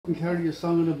and carry a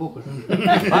song in a bucket.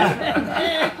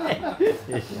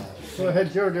 Go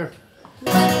ahead, George.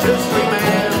 Just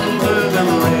remember the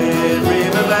Red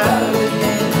River Valley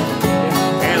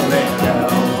and that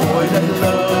cowboy that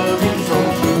loved you so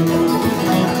true.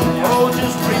 Oh,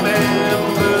 just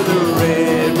remember the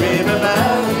Red River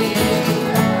Valley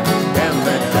and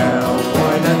that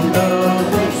cowboy that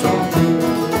loved you so true.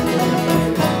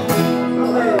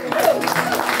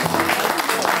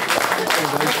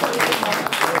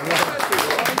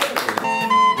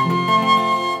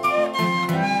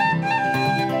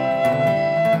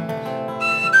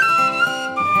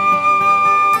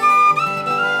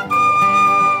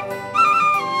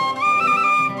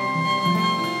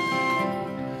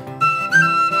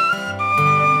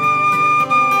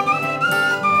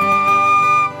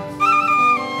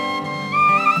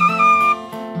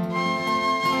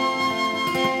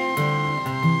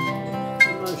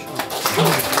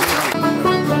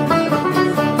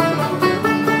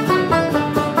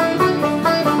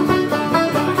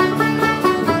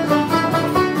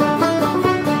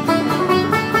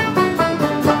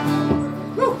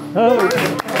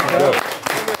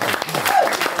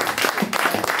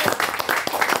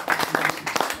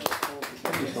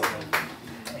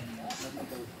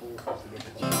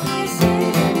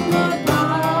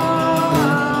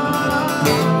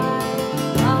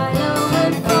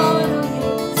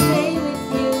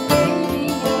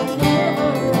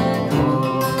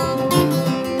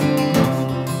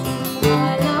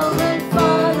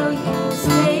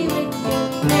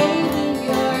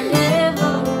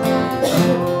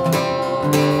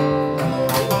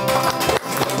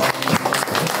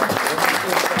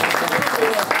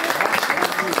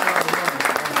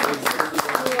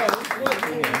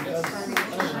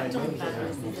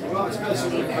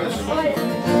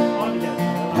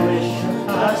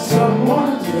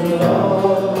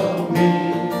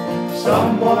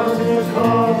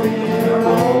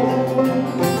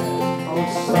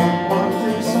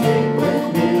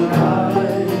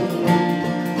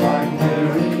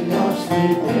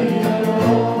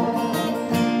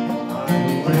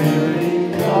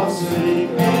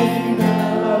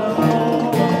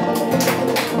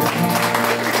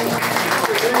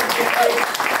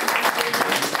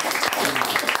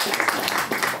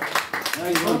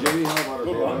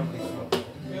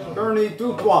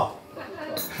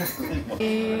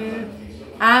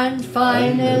 And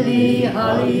finally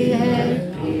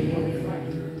Holyhead Pier.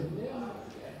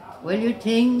 Well, you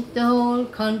think the whole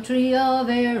country of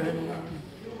Erin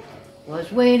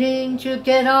was waiting to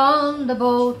get on the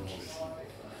boat,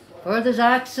 for there's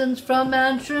accents from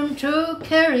Antrim to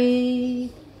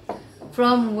Kerry,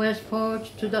 from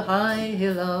Westport to the high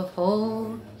hill of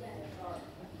Holt,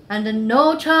 and in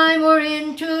no time we're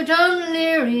into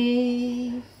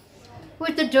Dunleary,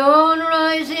 with the dawn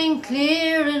rising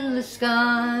clear in the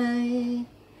sky.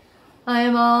 I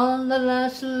am on the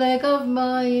last leg of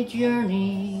my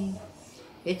journey.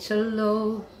 It's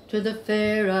hello to the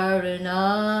fair Aran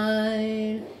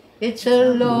Isle. It's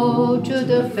hello to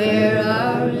the fair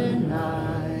Aran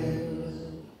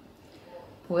Isle.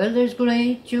 Well, there's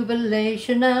great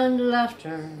jubilation and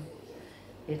laughter.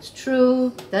 It's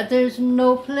true that there's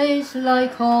no place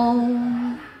like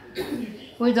home,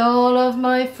 with all of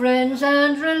my friends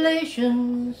and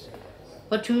relations,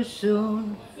 but too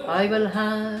soon I will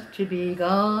have to be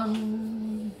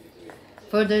gone.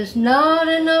 For there's not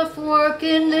enough work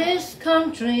in this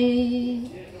country,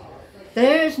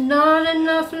 there's not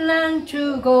enough land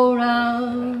to go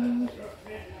round.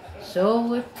 So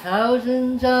with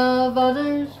thousands of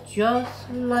others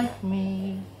just like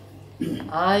me,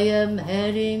 I am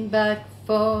heading back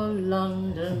for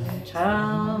London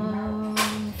town.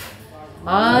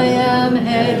 I am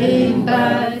heading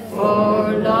back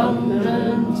for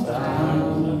London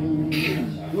town.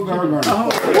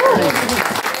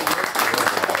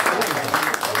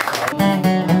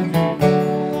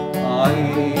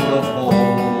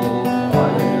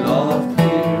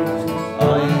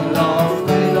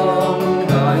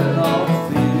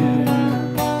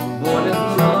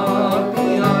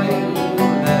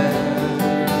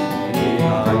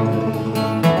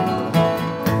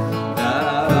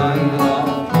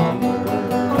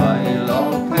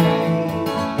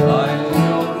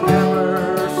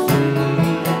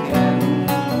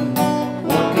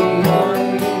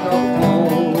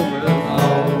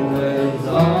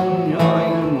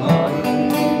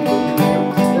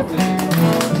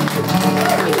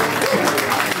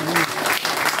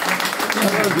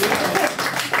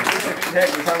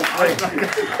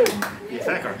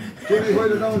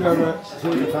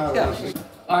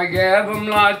 I gave him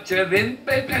lots of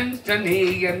impudence and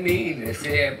he gave me the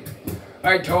same.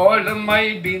 I told him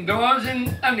I'd been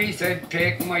dozing, and he said,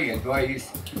 take my advice,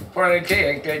 for I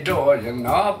take the dozing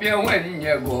off you when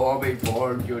you go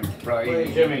before Judge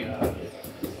Friday.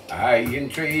 Aye, in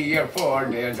 3 or 4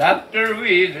 days after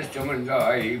we the summons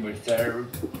I was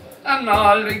served, and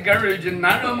all the girls in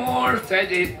Narramore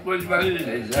said it was well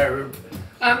deserved,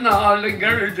 and all the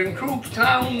girls in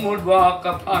Crookstown would walk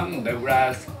upon the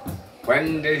grass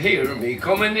when they hear me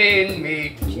coming in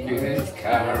me Guinness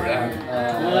car.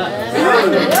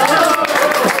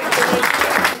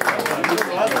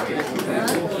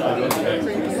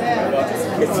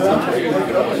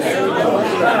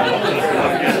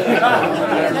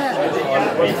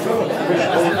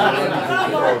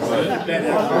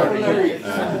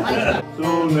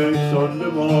 So next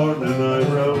Sunday morning I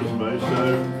rouse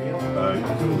myself, back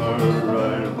to her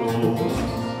I'll go.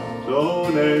 So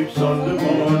next Sunday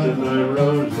morning I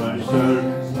rouse myself,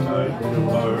 back to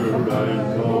her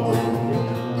I'll go.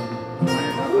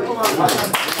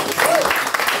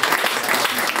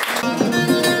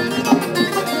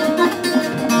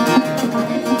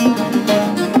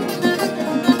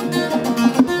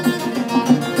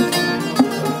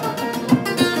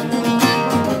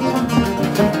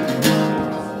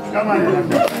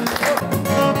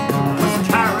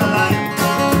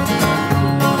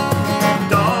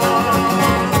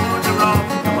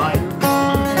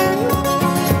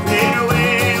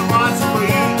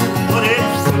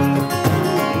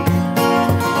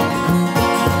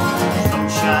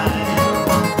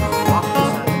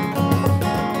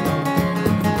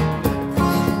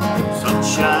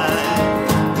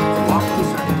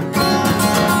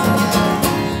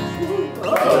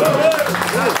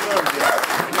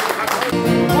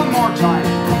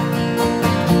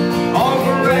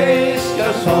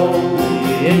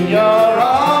 In your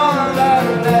arms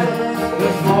and let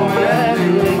this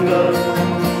moment linger.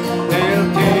 They'll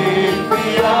take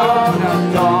me out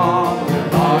and dawn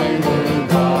and I will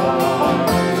die.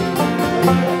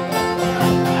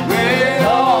 With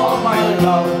all my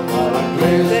love, I'll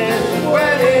place this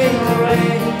wedding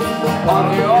ring on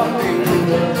your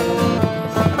finger.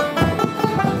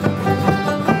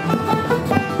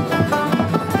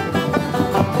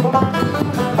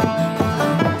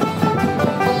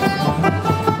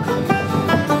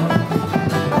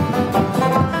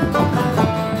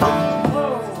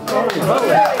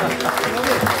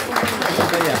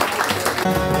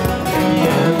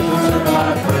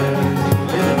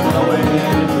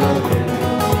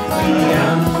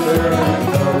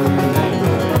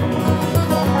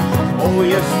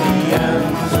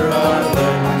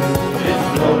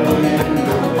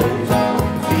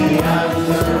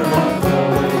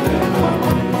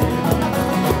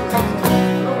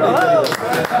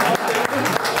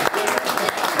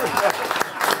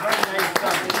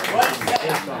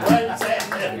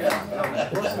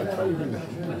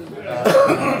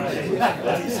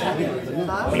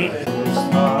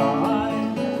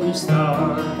 We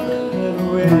started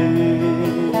away,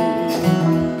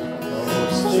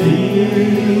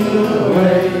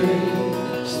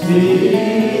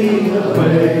 steal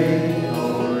away,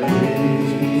 oh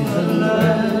reason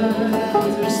left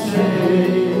to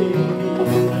stay.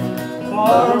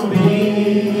 For me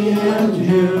and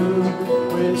you,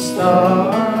 we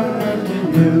started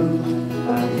new,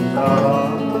 and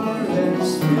darling,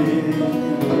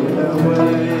 steal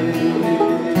away.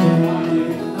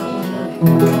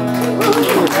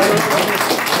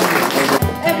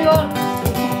 Everyone,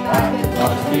 back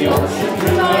across the ocean to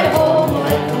my home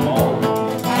and home.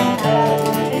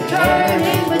 And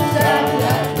returning with sad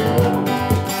after,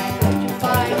 trying to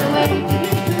find a way to get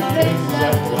to a place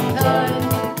at the time.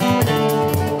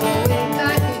 Going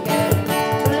back again,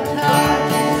 but it's hard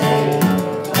to say.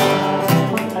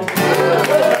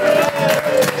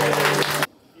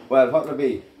 Well, what will it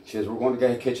be? She says, we're going to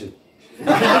get a kitchen.